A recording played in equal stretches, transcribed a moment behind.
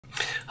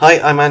Hi,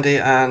 I'm Andy,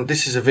 and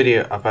this is a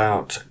video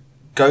about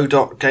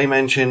Godot game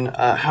engine,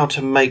 how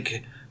to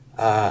make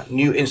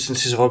new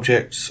instances of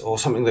objects, or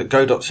something that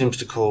Godot seems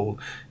to call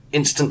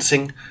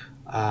instancing.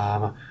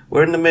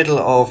 We're in the middle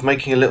of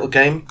making a little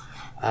game.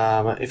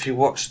 If you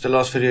watched the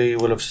last video, you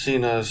will have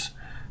seen us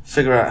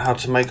figure out how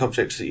to make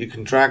objects that you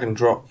can drag and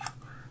drop,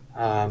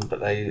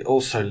 but they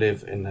also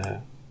live in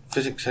the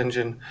physics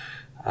engine.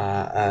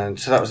 And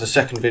so that was the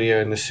second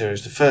video in this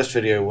series. The first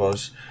video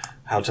was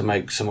how to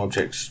make some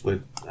objects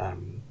with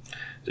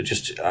that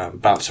just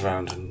bounce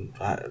around and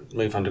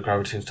move under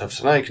gravity and stuff.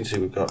 So now you can see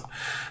we've got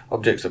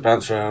objects that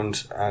bounce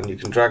around and you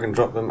can drag and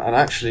drop them, and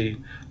actually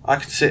I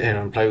can sit here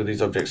and play with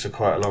these objects for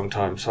quite a long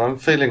time, so I'm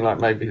feeling like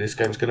maybe this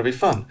game's going to be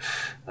fun.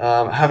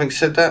 Having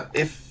said that,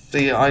 if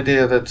the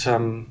idea that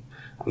I'm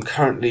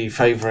currently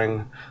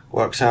favouring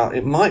works out,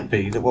 it might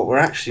be that what we're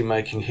actually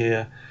making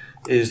here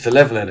is the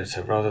level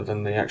editor rather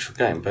than the actual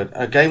game. But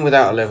a game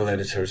without a level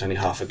editor is only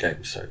half a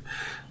game, so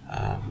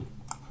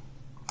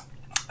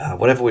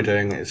whatever we're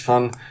doing, it's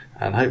fun,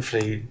 and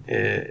hopefully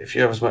if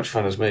you have as much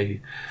fun as me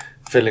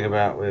fiddling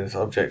about with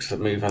objects that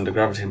move under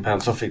gravity and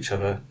bounce off each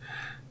other,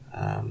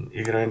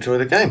 you're going to enjoy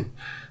the game,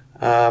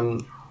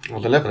 or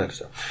the level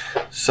editor.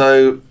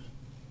 So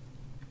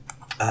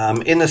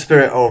in the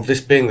spirit of this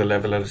being the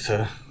level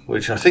editor,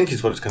 which I think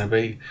is what it's going to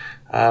be,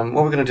 what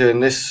we're going to do in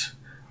this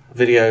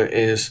video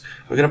is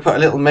we're going to put a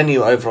little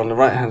menu over on the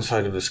right hand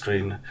side of the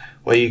screen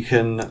where you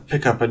can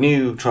pick up a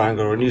new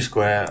triangle or a new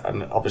square,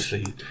 and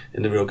obviously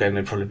in the real game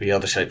there'll probably be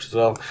other shapes as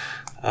well.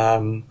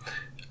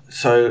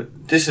 So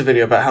this is a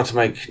video about how to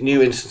make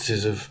new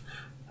instances of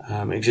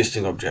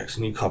existing objects,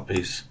 new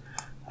copies,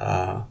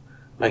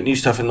 make new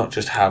stuff and not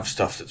just have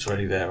stuff that's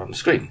already there on the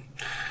screen.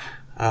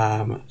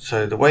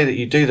 So the way that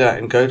you do that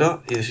in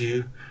Godot is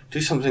you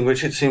do something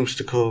which it seems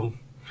to call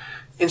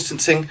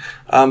instancing,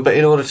 but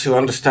in order to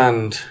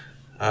understand,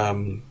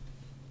 in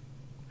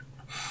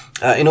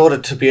order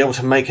to be able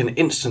to make an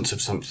instance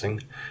of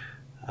something,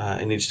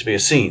 it needs to be a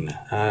scene.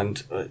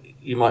 And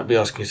you might be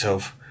asking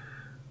yourself,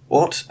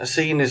 what? A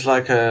scene is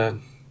like a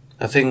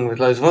thing with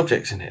loads of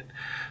objects in it.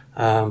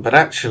 But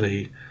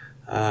actually,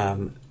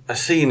 a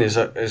scene is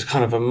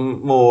kind of a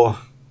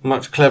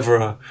much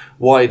cleverer,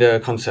 wider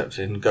concept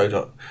in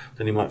Godot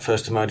than you might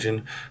first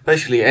imagine.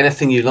 Basically,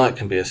 anything you like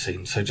can be a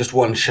scene. So just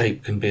one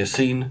shape can be a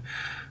scene,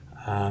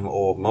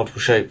 or multiple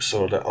shapes,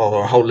 or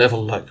a whole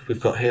level like we've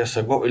got here.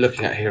 So what we're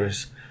looking at here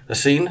is a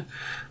scene,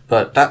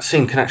 but that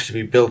scene can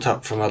actually be built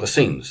up from other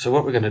scenes. So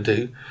what we're going to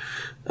do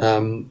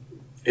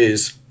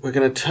is we're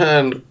going to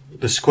turn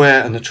the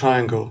square and the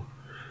triangle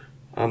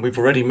we've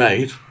already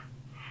made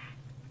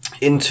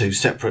into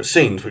separate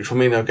scenes, which will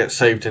mean they'll get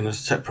saved in a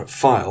separate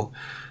file.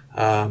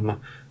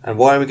 And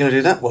why are we going to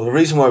do that? Well, the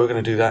reason why we're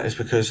going to do that is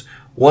because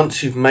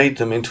once you've made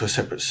them into a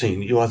separate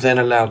scene, you are then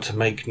allowed to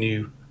make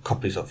new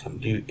copies of them,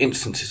 new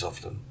instances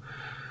of them.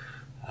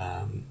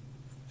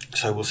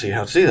 So we'll see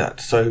how to do that.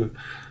 So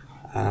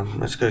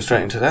let's go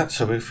straight into that.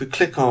 So if we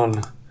click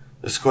on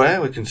the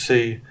square, we can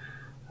see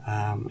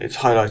it's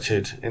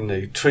highlighted in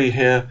the tree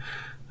here.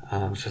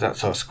 So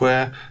that's our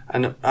square.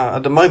 And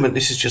at the moment,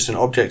 this is just an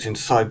object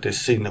inside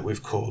this scene that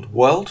we've called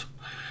world.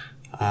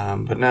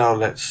 But now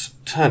let's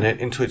turn it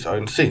into its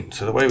own scene.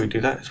 So the way we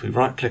do that is we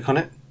right click on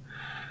it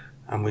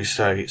and we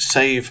say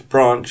save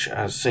branch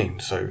as scene.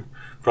 So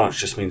branch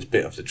just means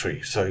bit of the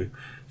tree. So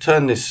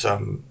turn this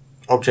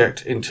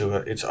object into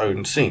its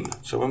own scene.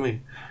 So when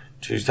we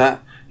choose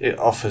that, it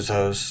offers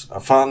us a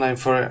file name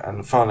for it, and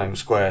the file name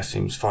square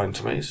seems fine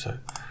to me. So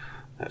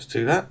let's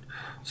do that.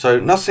 So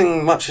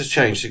nothing much has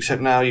changed,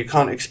 except now you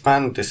can't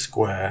expand this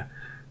square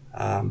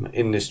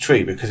in this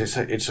tree because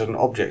it's an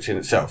object in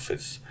itself.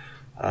 It's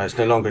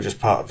no longer just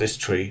part of this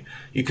tree.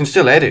 You can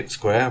still edit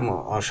square, and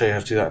I'll show you how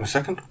to do that in a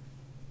second.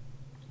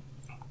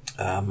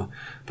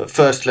 But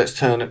first let's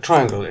turn a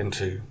triangle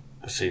into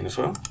a scene as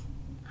well.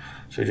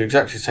 So we do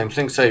exactly the same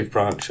thing, save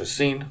branch as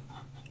scene,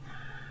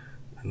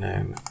 and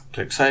then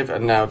click save,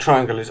 and now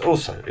triangle is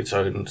also its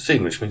own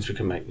scene, which means we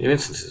can make new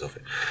instances of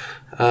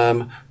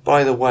it.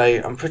 By the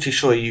way, I'm pretty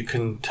sure you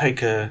can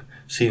take a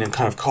scene and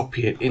kind of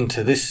copy it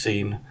into this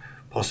scene,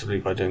 possibly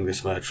by doing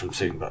this merge from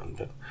scene button,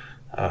 but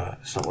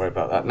let's not worry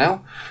about that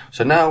now.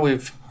 So now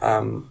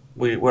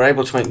we're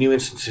able to make new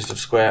instances of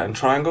square and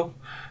triangle,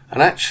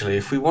 and actually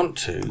if we want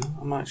to,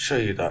 I might show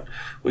you that,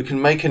 we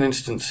can make an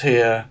instance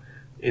here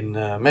in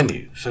the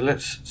menu. So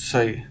let's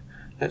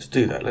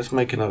do that. Let's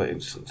make another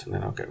instance and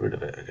then I'll get rid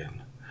of it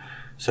again.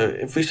 So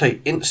if we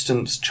say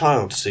instance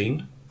child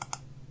scene,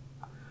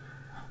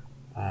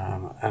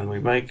 and we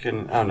make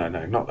oh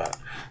no, not that.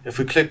 If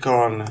we click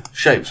on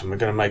shapes, and we're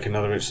going to make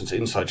another instance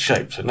inside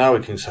shape. So now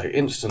we can say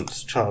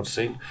instance child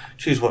scene,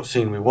 choose what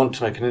scene we want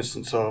to make an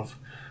instance of.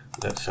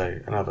 Let's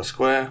say another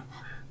square.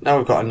 Now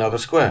we've got another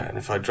square, and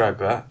if I drag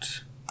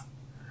that,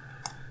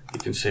 you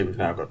can see we've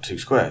now got two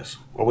squares.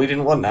 Well, we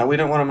didn't want that. We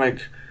don't want to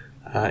make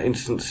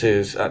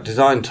instances at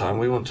design time.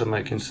 We want to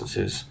make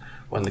instances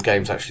when the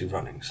game's actually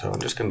running. So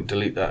I'm just going to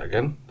delete that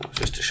again. That was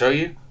just to show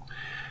you.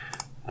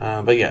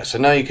 But yeah, so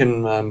now you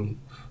can,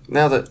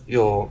 now that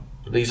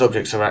these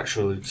objects are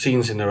actual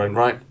scenes in their own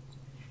right,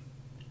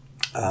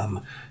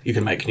 you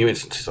can make new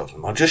instances of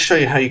them. I'll just show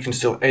you how you can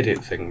still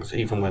edit things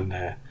even when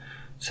they're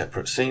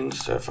separate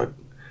scenes. So if I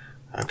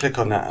click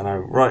on that and I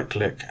right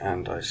click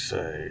and I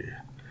say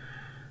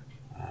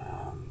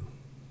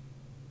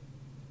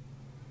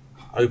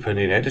open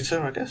in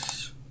editor, I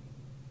guess.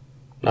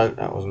 No,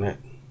 that wasn't it.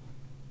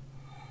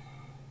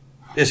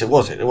 Yes, it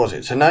was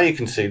it. So now you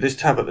can see this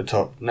tab at the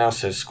top now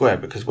says square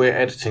because we're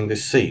editing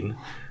this scene,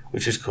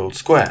 which is called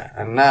square.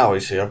 And now you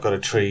see I've got a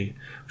tree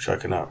which I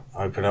can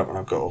open up, and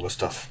I've got all the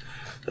stuff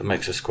that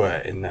makes a square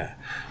in there.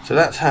 So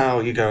that's how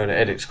you go and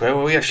edit square.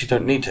 Well, we actually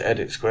don't need to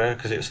edit square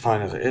because it's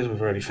fine as it is.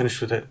 We've already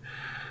finished with it.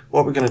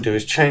 What we're going to do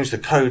is change the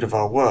code of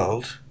our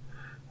world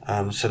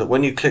so that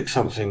when you click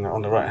something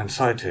on the right hand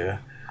side here,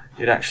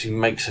 it actually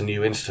makes a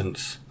new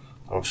instance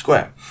of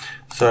square.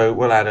 So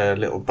we'll add a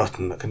little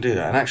button that can do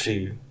that. And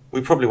actually, we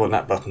probably want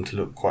that button to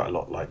look quite a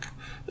lot like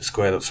the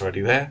square that's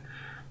already there.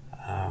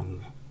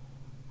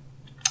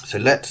 So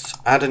let's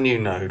add a new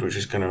node, which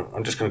is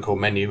I'm just going to call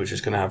menu, which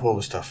is going to have all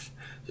the stuff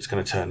that's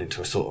going to turn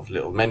into a sort of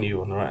little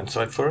menu on the right hand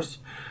side for us.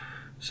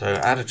 So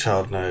add a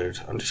child node.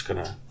 I'm just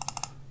going to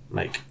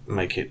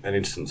make it an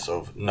instance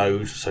of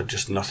node, so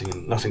just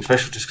nothing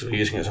special, just because we're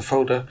using it as a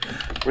folder.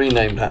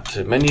 Rename that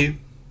to menu.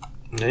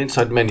 And then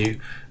inside menu,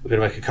 we're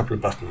going to make a couple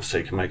of buttons so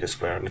you can make a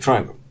square and a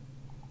triangle.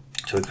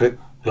 So we click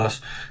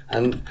plus,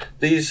 and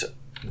these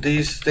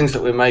things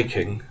that we're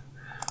making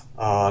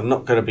are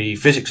not going to be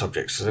physics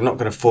objects, so they're not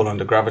going to fall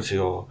under gravity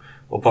or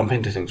bump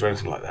into things or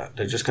anything like that.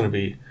 They're just going to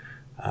be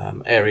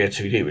area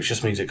 2D, which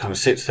just means it kind of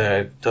sits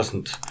there,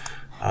 doesn't,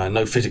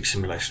 no physics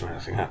simulation or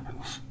anything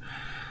happens.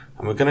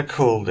 And we're going to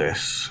call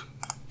this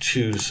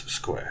choose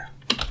square.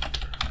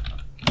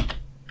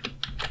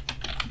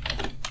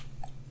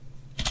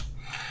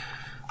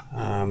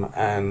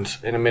 And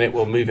in a minute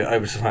we'll move it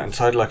over to the right hand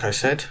side like I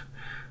said.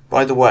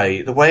 By the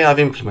way I've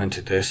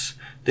implemented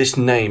this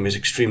name is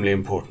extremely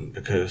important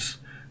because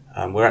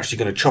we're actually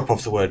going to chop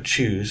off the word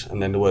choose,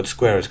 and then the word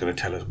square is going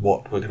to tell us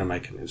what we're going to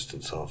make an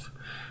instance of.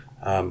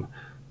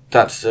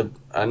 That's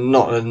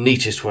not the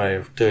neatest way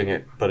of doing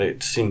it, but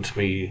it seemed to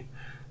me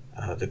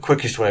the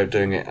quickest way of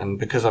doing it, and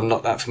because I'm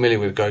not that familiar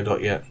with Godot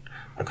yet,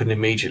 I couldn't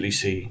immediately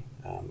see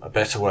a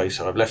better way,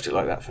 so I've left it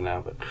like that for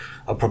now, but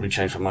I'll probably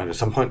change my mind at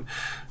some point.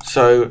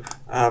 So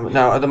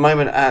now at the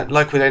moment,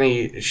 like with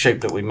any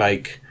shape that we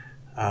make,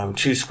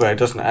 choose square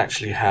doesn't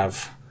actually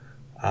have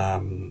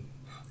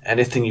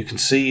anything you can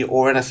see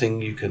or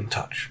anything you can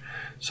touch.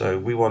 So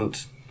we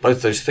want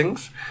both those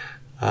things,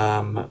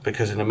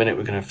 because in a minute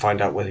we're going to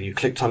find out whether you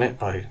clicked on it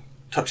by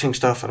touching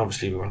stuff, and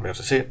obviously we want to be able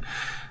to see it.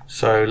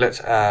 So let's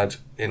add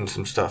in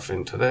some stuff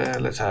into there.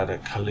 Let's add a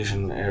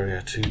collision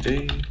area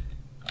 2D.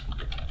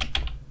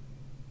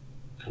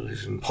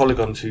 Collision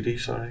polygon 2D,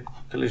 sorry.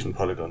 Collision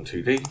polygon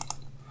 2D.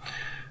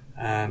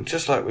 And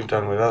just like we've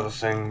done with other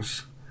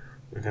things,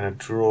 we're going to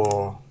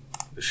draw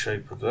the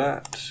shape of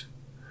that.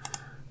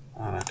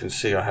 And I can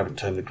see I haven't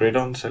turned the grid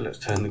on, so let's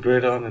turn the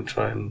grid on and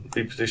try and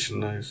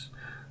reposition those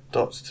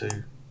dots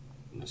to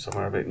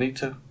somewhere a bit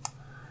neater.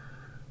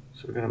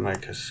 So we're going to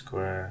make a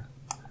square,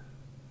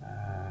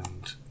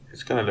 and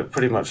it's going to look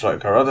pretty much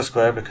like our other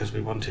square because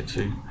we want it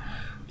to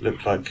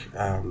look like,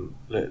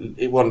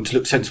 it wanted to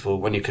look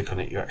sensible. When you click on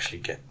it, you actually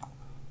get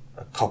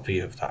a copy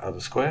of that other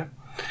square.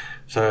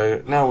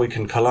 So now we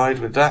can collide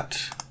with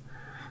that.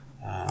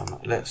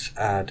 Let's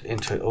add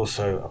into it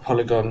also a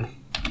polygon.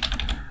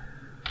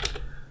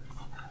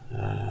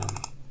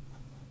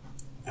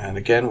 And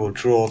again, we'll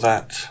draw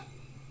that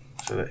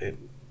so that it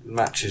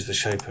matches the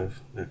shape of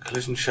the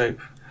collision shape.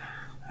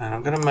 And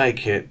I'm going to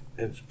make it,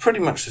 it's pretty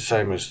much the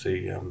same as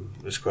the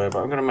square, but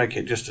I'm going to make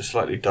it just a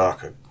slightly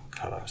darker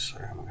colour. So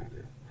how am I going to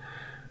do it?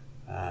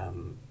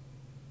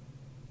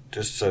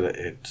 Just so that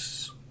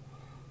it's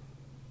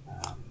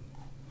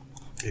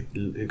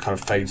it kind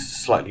of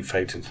slightly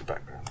fades into the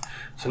background.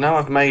 So now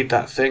I've made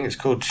that thing. It's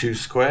called choose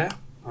square.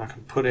 I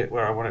can put it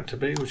where I want it to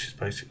be, which is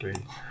basically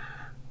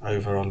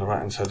over on the right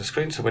hand side of the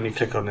screen. So when you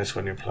click on this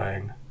when you're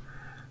playing,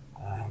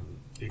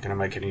 you're going to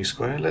make a new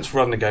square. Let's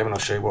run the game and I'll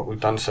show you what we've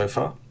done so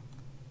far.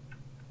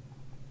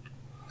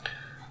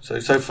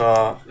 So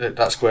far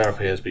that square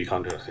appears, but you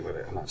can't do anything with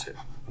it, and that's it.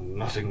 And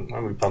nothing,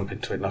 when we bump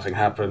into it, nothing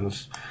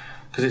happens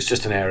because it's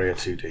just an area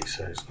 2D,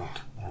 so it's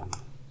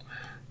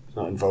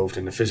not involved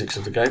in the physics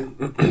of the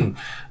game.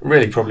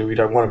 Really, probably we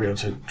don't want to be able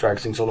to drag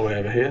things all the way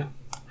over here,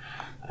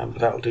 but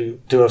that'll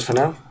do us for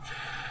now.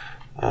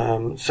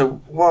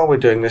 So while we're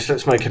doing this,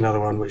 let's make another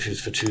one which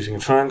is for choosing a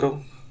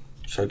triangle.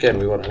 So again,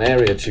 we want an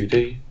area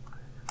 2D,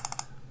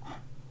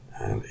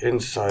 and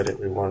inside it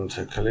we want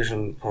a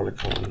collision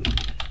polygon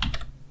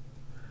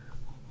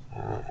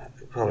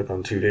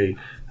 2D.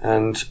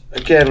 And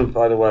again,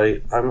 by the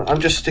way, I'm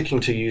just sticking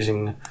to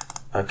using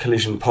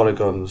collision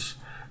polygons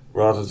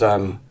rather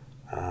than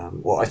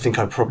what I think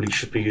I probably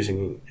should be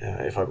using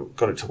if I've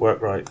got it to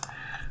work right,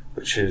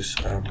 which is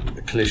a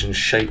collision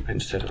shape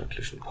instead of a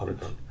collision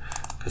polygon,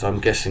 because I'm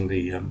guessing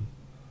the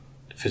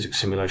physics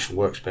simulation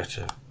works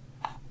better,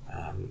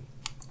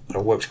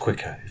 or works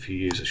quicker if you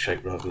use a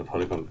shape rather than a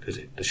polygon, because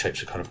the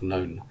shapes are kind of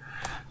known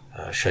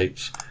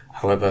shapes.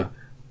 However,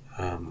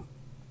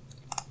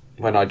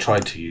 when I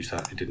tried to use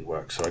that, it didn't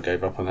work, so I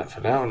gave up on that for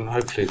now, and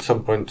hopefully at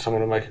some point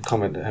someone will make a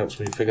comment that helps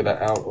me figure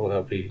that out, or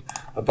there'll be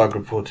a bug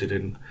reported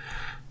in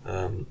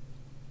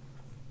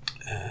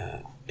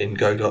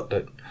Godot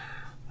that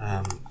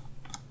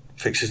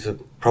fixes the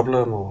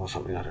problem or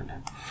something, I don't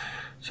know.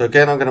 So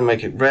again, I'm going to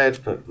make it red,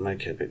 but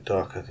make it a bit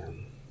darker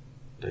than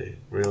the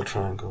real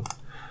triangle,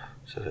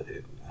 so that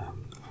it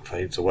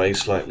fades away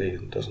slightly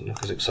and doesn't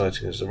look as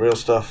exciting as the real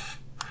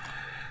stuff.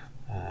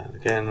 And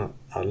again,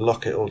 I'll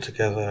lock it all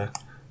together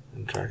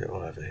and drag it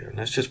all over here. And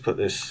let's just put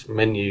this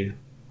menu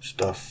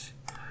stuff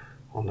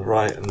on the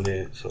right and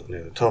sort of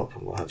near the top,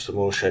 and we'll have some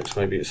more shapes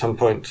maybe at some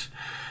point.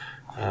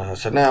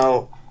 So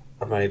now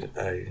I've made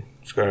a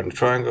square and a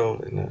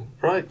triangle in the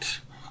right.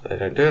 They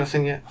don't do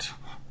anything yet.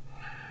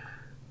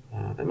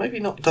 They're maybe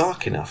not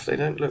dark enough. They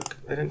don't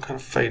kind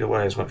of fade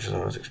away as much as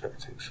I was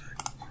expecting. So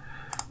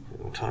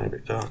a tiny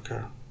bit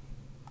darker.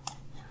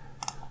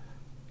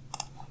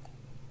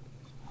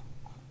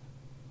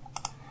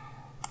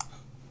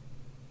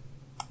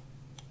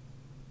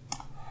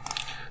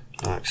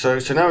 Right, so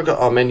now we've got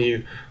our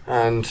menu,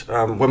 and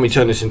when we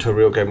turn this into a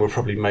real game, we'll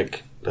probably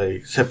make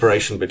the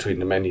separation between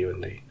the menu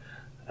and the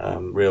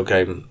real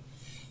game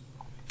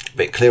a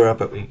bit clearer,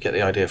 but we get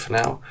the idea for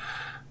now.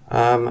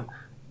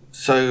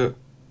 So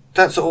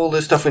that's all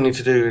the stuff we need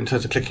to do in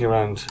terms of clicking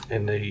around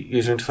in the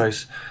user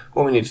interface.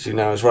 What we need to do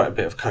now is write a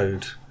bit of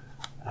code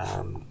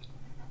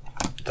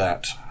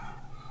that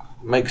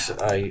makes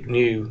a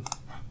new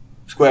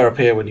square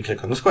appear when you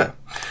click on the square.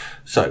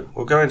 So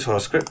we'll go into our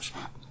script,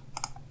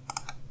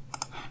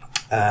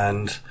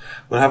 and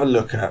we'll have a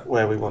look at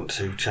where we want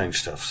to change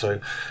stuff. So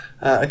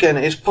again,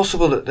 it's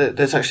possible that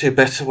there's actually a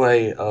better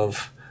way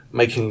of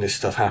making this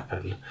stuff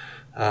happen.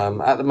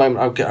 At the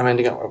moment, I'm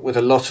ending up with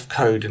a lot of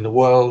code in the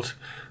world,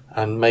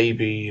 and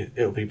maybe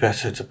it'll be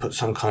better to put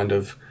some kind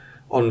of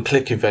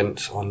on-click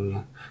event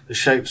on the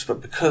shapes.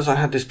 But because I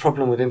had this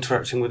problem with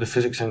interacting with the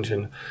physics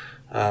engine,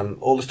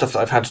 all the stuff that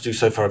I've had to do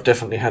so far, I've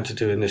definitely had to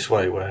do in this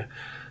way, where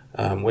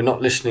we're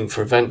not listening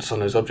for events on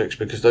those objects,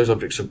 because those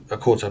objects are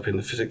caught up in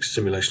the physics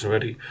simulation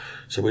already.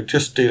 So we're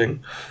just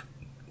dealing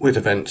with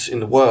events in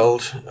the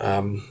world,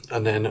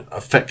 and then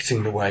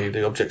affecting the way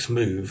the objects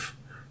move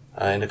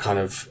in a kind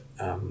of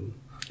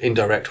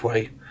indirect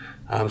way.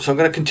 So I'm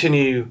going to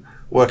continue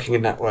working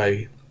in that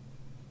way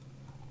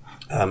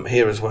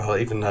here as well,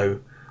 even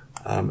though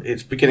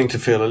it's beginning to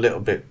feel a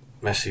little bit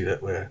messy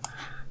that we're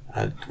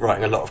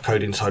writing a lot of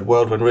code inside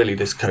world, when really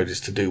this code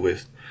is to do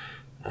with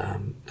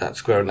that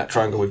square and that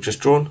triangle we've just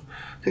drawn. I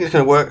think it's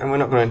going to work, and we're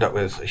not going to end up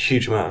with a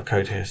huge amount of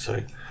code here,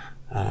 so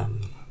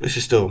this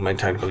is still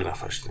maintainable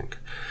enough, I should think.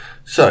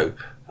 So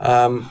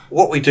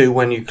what we do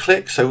when you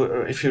click,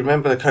 so if you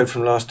remember the code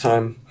from last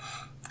time,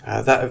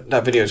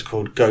 that video is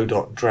called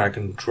Godot drag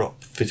and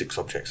drop physics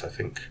objects, I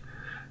think,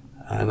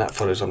 and that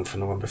follows on from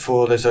the one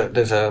before. There's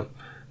a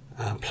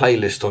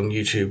playlist on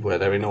YouTube where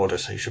they're in order,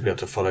 so you should be able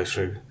to follow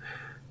through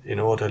in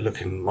order.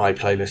 Look in my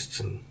playlists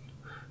and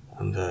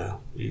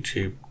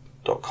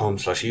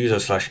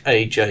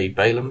youtube.com/user/AJ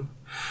Balam,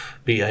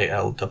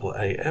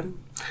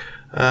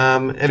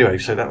 anyway,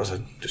 so that was a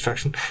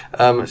distraction.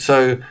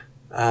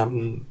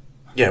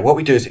 Yeah, what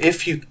we do is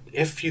if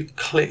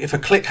a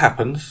click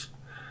happens,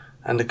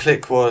 and the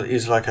click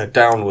is like a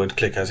downward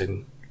click, as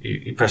in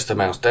you press the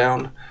mouse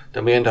down,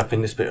 then we end up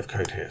in this bit of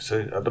code here.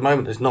 So at the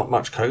moment there's not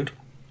much code.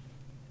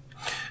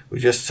 We're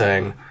just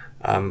saying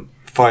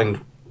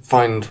find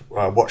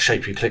what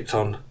shape you clicked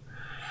on,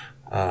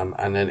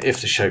 and then if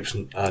the shape's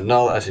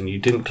null, as in you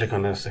didn't click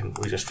on anything,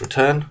 we just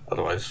return.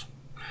 Otherwise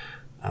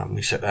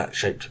we set that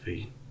shape to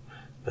be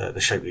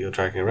the shape that you're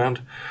dragging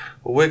around.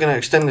 Well, we're going to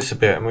extend this a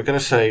bit, and we're going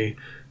to say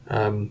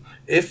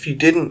if you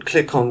didn't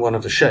click on one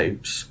of the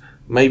shapes,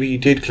 maybe you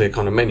did click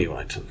on a menu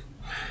item.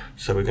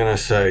 So we're going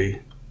to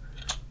say,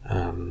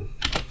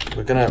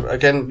 we're going to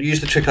again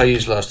use the trick I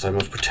used last time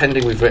of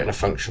pretending we've written a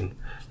function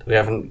that we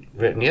haven't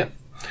written yet.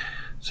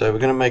 So we're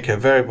going to make a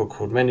variable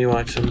called menu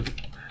item,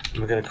 and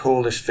we're going to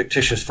call this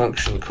fictitious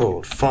function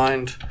called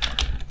find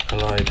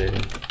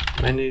colliding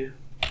menu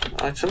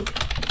item.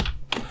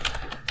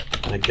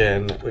 And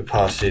again, we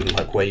pass in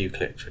like where you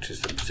clicked, which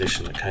is the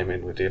position that came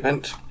in with the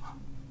event.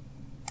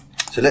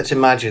 So let's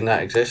imagine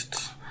that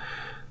exists.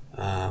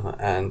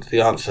 And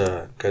the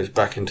answer goes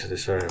back into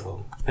this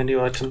variable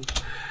menu item,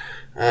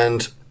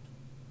 and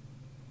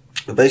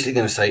we're basically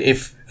going to say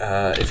if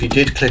you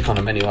did click on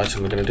a menu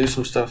item, we're going to do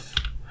some stuff.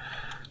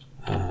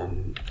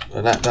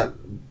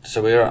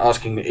 So we're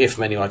asking if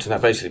menu item.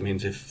 That basically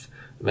means if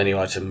the menu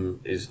item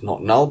is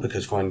not null,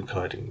 because find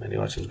colliding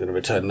menu item is going to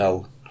return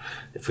null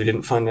if we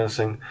didn't find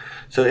anything.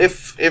 So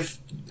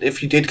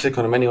if you did click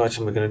on a menu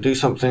item, we're going to do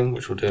something,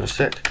 which we'll do in a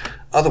sec.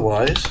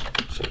 Otherwise,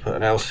 so put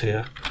an else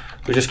here,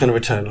 we're just going to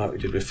return like we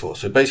did before.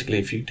 So basically,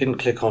 if you didn't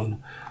click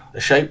on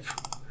a shape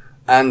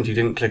and you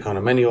didn't click on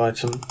a menu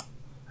item,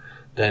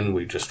 then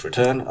we just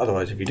return.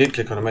 Otherwise, if you did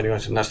click on a menu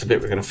item, that's the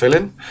bit we're going to fill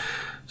in.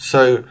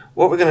 So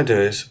what we're going to do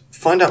is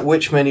find out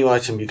which menu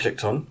item you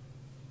clicked on,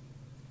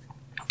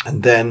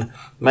 and then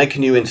make a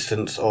new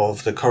instance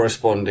of the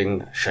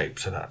corresponding shape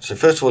to that. So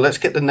first of all, let's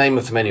get the name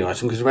of the menu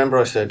item, because remember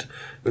I said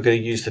we're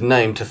going to use the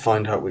name to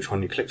find out which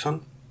one you clicked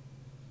on.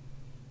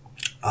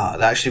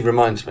 That actually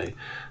reminds me,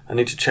 I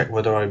need to check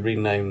whether I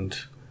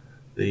renamed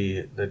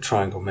the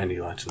triangle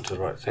menu item to the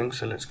right thing,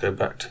 so let's go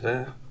back to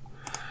there.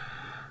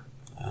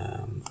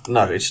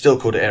 No, it's still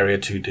called Area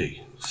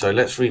 2D, so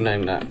let's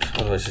rename that,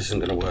 otherwise this isn't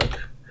going to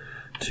work,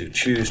 to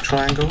Choose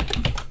Triangle.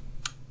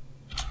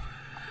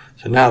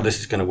 So now this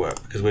is going to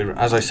work, because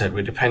as I said,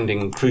 we're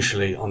depending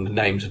crucially on the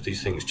names of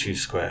these things,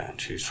 Choose Square and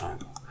Choose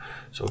Triangle.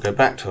 So we'll go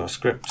back to our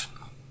script,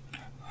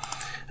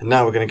 and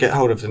now we're going to get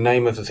hold of the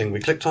name of the thing we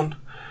clicked on.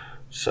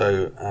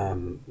 So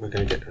we're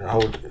going to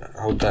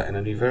hold that in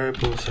a new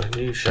variable, so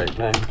new shape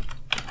name,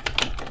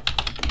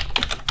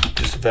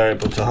 just a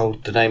variable to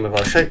hold the name of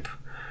our shape.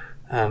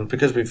 And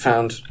because we've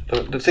found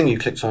the thing you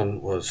clicked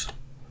on was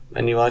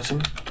menu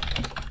item,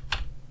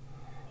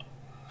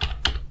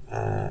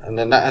 and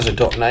then that has a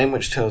dot name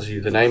which tells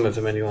you the name of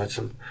the menu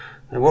item.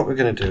 And what we're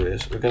going to do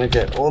is we're going to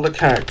get all the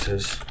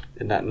characters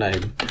in that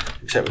name,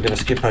 except we're going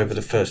to skip over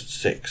the first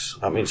 6.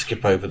 That means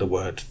skip over the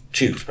word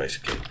choose,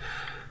 basically.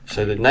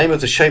 So the name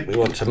of the shape we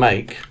want to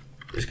make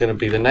is going to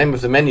be the name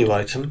of the menu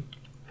item,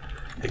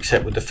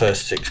 except with the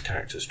first 6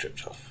 characters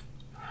stripped off.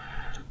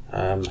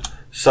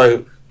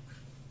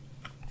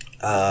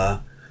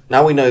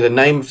 Now we know the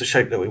name of the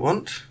shape that we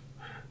want.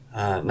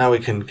 Now we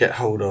can get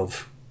hold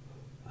of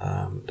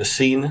the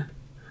scene,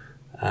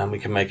 and we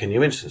can make a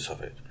new instance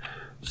of it.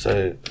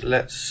 So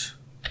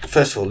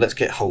first of all, let's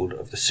get hold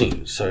of the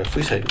scene. So if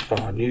we say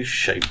our new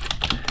shape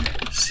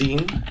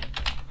scene,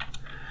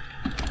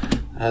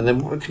 and then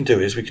what we can do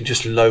is we can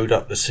just load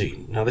up the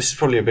scene. Now this is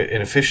probably a bit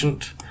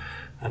inefficient,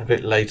 and a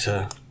bit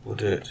later we'll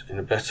do it in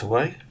a better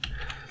way.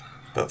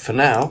 But for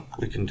now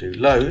we can do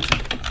load,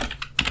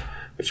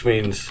 which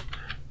means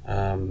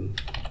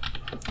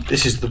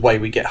this is the way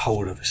we get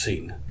hold of a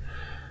scene.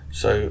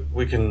 So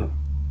we can,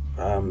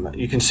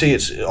 you can see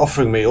it's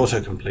offering me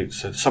autocomplete.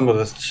 So some of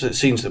the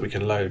scenes that we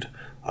can load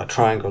are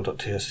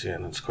triangle.tscn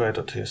and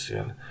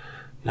square.tscn.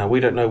 Now we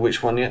don't know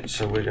which one yet,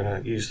 so we're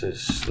going to use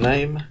this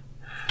name,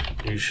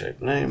 new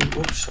shape name.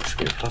 Whoops, that should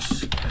be a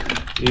plus.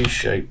 New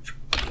shape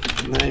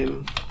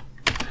name.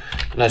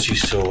 And as you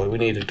saw, we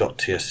need a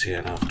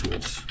 .tscn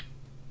afterwards.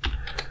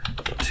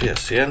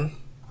 .tscn.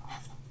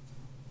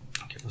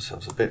 Give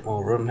ourselves a bit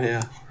more room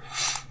here.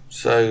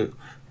 So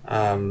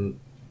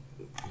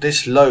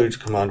this load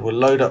command will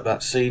load up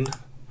that scene,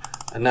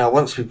 and now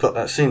once we've got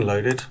that scene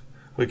loaded,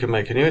 we can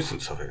make a new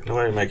instance of it. And the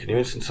way we make a new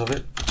instance of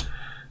it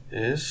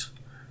is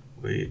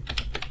we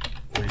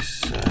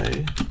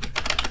say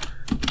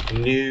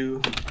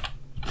new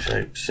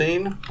shape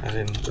scene, as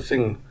in the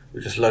thing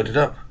we just loaded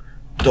up,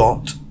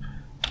 dot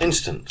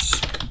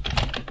instance.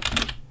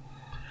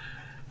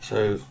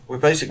 So we're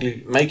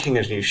basically making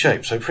a new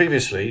shape. So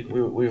previously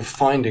we were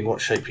finding what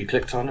shape you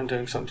clicked on and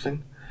doing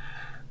something.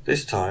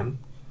 This time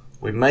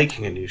we're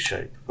making a new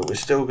shape, but we're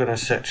still going to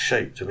set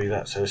shape to be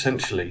that. So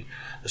essentially,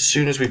 as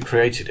soon as we've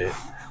created it,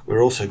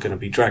 we're also going to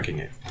be dragging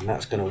it, and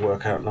that's going to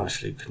work out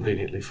nicely,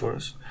 conveniently for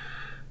us.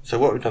 So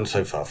what we've done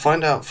so far,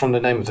 find out from the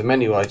name of the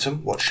menu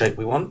item what shape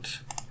we want,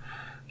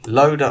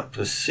 load up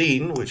the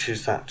scene, which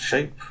is that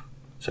shape.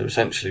 So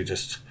essentially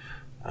just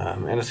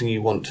anything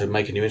you want to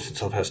make a new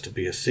instance of has to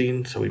be a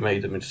scene, so we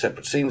made them into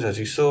separate scenes as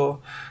you saw.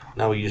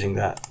 Now we're using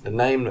the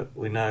name that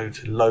we know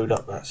to load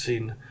up that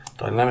scene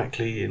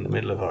dynamically in the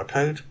middle of our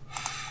code.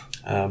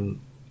 And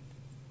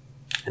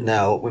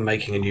now we're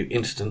making a new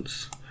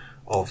instance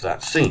of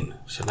that scene.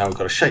 So now we've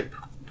got a shape,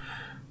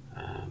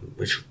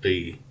 which would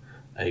be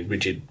a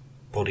rigid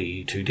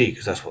body 2D,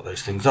 because that's what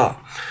those things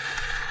are.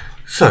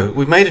 So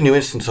we've made a new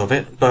instance of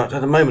it, but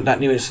at the moment that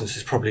new instance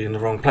is probably in the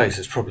wrong place.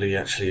 It's probably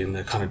actually in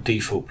the kind of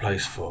default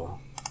place for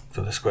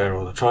the square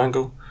or the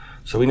triangle.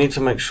 So we need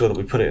to make sure that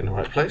we put it in the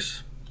right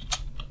place.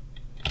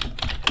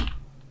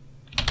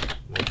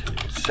 Make a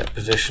new set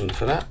position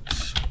for that.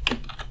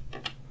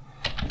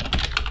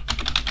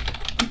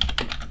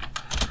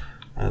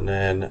 And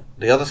then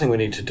the other thing we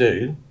need to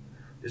do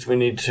is we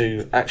need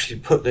to actually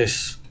put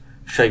this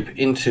shape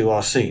into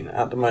our scene.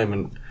 At the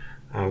moment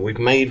we've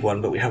made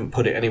one, but we haven't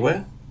put it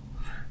anywhere.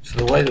 So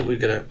the way that we're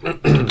going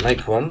to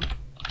make one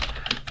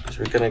is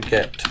we're going to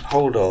get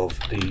hold of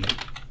the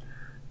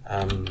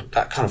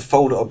that kind of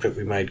folder object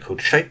we made called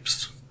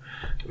shapes,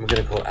 and we're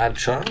going to call add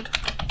child,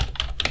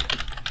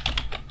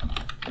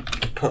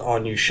 and put our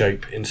new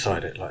shape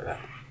inside it like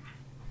that.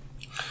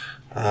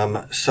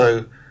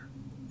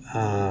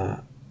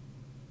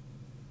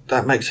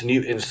 That makes a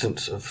new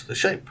instance of the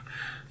shape.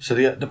 So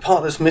the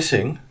part that's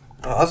missing,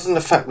 other than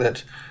the fact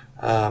that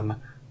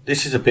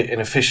this is a bit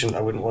inefficient,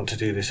 I wouldn't want to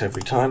do this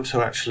every time,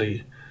 so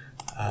actually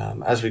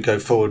as we go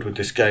forward with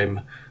this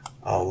game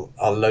I'll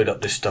load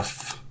up this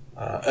stuff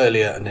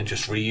earlier and then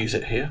just reuse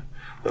it here,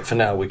 but for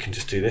now we can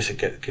just do this.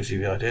 It gives you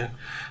the idea.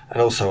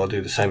 And also I'll do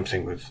the same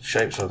thing with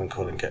shapes rather than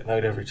calling get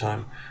node every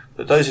time,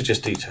 but those are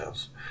just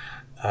details.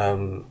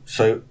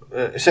 So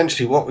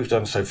essentially what we've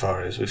done so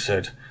far is we've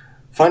said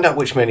find out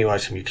which menu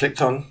item you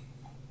clicked on,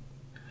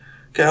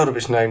 get hold of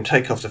its name,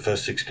 take off the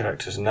first 6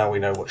 characters, and now we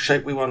know what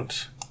shape we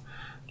want.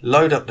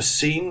 Load up the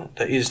scene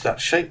that is that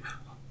shape.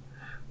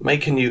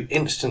 Make a new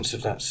instance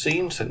of that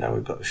scene, so now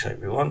we've got the shape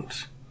we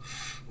want.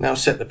 Now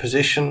set the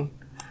position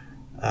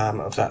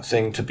of that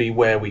thing to be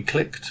where we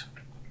clicked,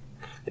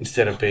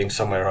 instead of being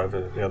somewhere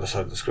over the other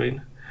side of the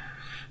screen.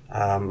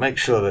 Make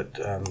sure that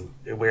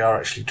we are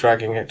actually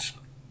dragging it,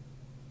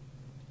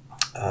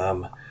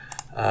 or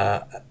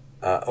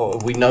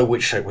we know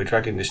which shape we're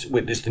dragging. This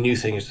the new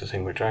thing is the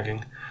thing we're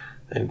dragging.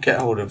 Then get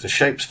hold of the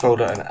shapes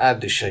folder and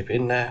add this shape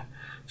in there.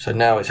 So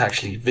now it's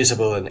actually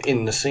visible and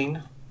in the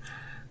scene.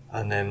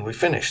 And then we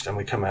finished, and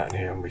we come out in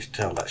here and we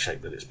tell that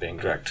shape that it's being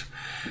dragged.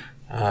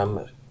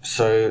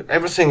 So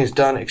everything is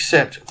done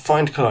except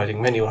find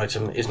colliding menu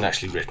item isn't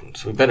actually written.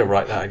 So we better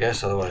write that, I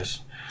guess, otherwise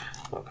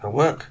it's not going to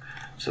work.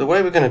 So the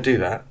way we're going to do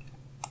that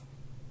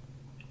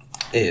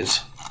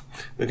is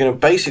we're going to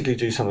basically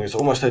do something that's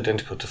almost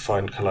identical to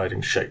find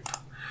colliding shape.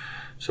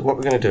 So what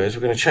we're going to do is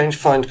we're going to change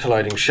find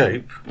colliding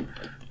shape.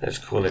 Let's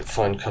call it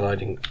find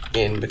colliding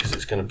in, because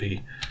it's going to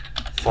be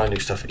finding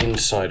stuff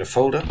inside a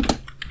folder.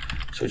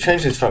 So we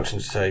change this function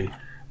to say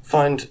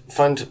find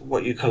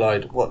what you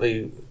collide, what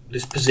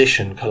this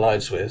position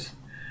collides with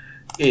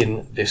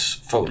in this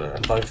folder.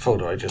 And by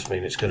folder I just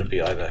mean it's going to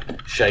be either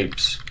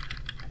shapes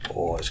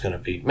or it's going to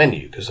be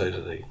menu, because those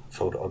are the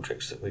folder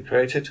objects that we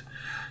created.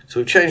 So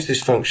we've changed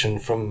this function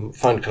from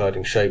find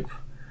colliding shape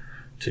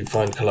to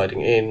find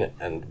colliding in,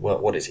 and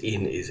what it's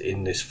in is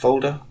in this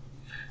folder.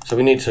 So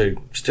we need to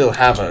still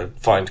have a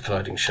find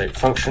colliding shape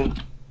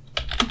function,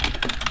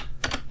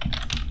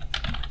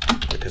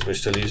 because we're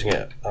still using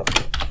it up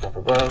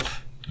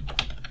above.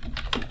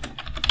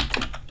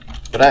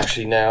 But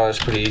actually now it's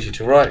pretty easy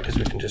to write, because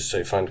we can just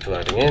say find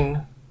colliding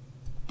in,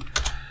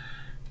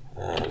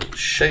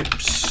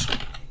 shapes,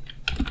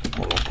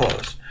 on the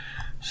pause.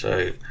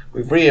 So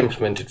we've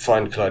re-implemented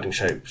find colliding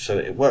shape so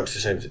that it works the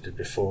same as it did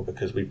before,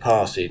 because we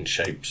pass in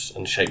shapes,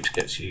 and shapes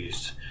gets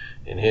used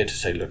in here to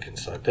say look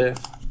inside there.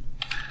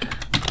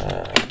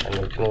 And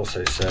we can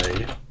also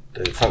say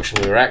the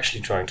function we were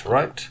actually trying to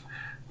write,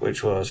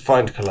 which was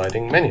find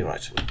colliding menu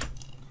item.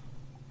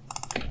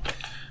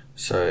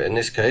 So in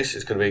this case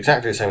it's going to be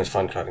exactly the same as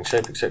find colliding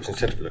shape, except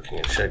instead of looking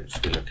at shapes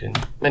we look in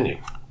menu.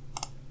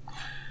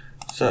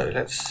 So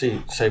let's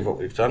save what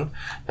we've done.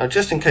 Now,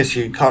 just in case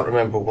you can't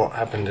remember what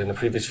happened in the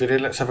previous video,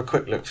 let's have a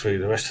quick look through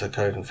the rest of the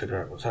code and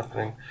figure out what's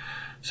happening.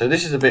 So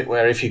this is a bit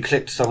where if you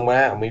clicked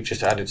somewhere, and we've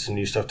just added some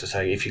new stuff to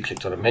say if you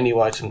clicked on a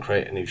menu item,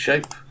 create a new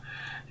shape.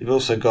 You've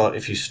also got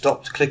if you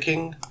stopped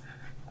clicking,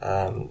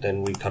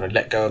 then we kind of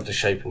let go of the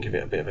shape and give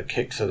it a bit of a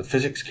kick, so the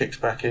physics kicks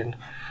back in.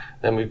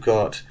 Then we've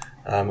got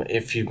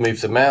if you move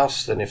the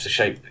mouse, then if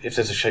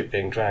there's a shape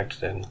being dragged,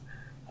 then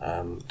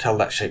tell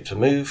that shape to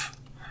move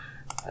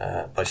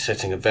by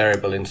setting a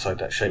variable inside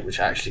that shape, which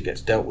actually gets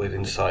dealt with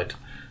inside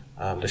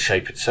the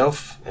shape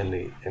itself in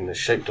the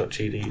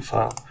shape.gd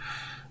file.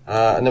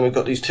 And then we've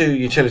got these 2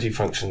 utility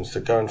functions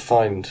that go and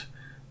find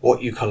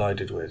what you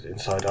collided with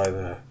inside,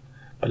 either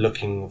by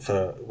looking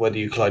for whether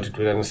you collided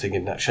with anything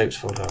in that shapes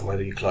folder and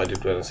whether you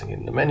collided with anything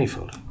in the menu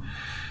folder.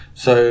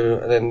 So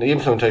then the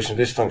implementation of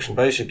this function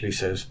basically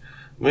says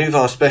move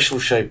our special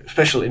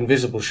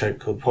invisible shape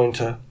called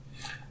pointer,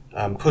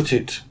 put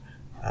it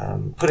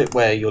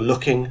where you're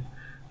looking,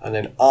 and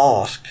then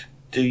ask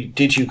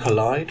did you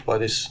collide by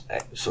this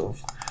sort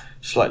of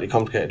slightly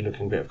complicated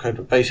looking bit of code.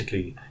 But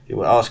basically you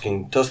were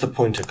asking, does the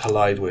pointer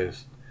collide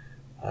with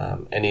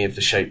any of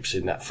the shapes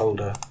in that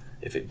folder?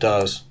 If it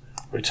does,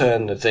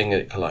 return the thing that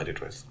it collided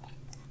with.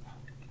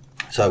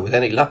 So with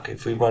any luck,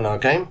 if we run our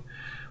game,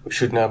 we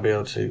should now be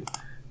able to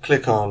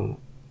click on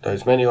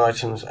those menu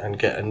items and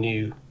get a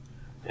new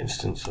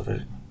instance of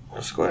a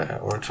square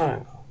or a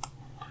triangle.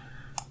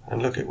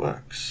 And look, it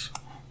works.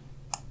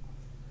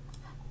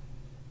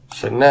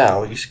 So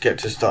now you get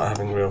to start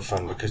having real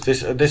fun, because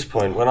at this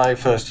point, when I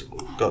first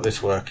got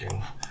this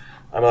working,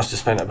 I must have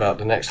spent about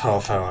the next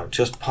half hour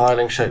just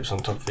piling shapes on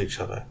top of each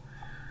other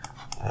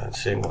and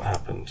seeing what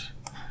happened.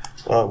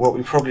 Well, what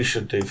we probably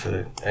should do for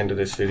the end of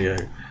this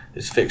video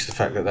is fix the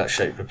fact that that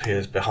shape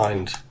appears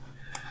behind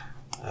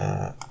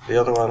the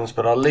other ones,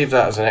 but I'll leave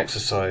that as an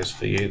exercise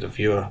for you, the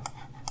viewer.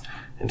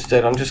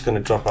 Instead, I'm just going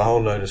to drop a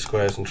whole load of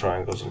squares and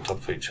triangles on top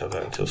of each other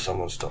until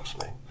someone stops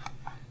me.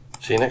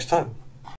 See you next time.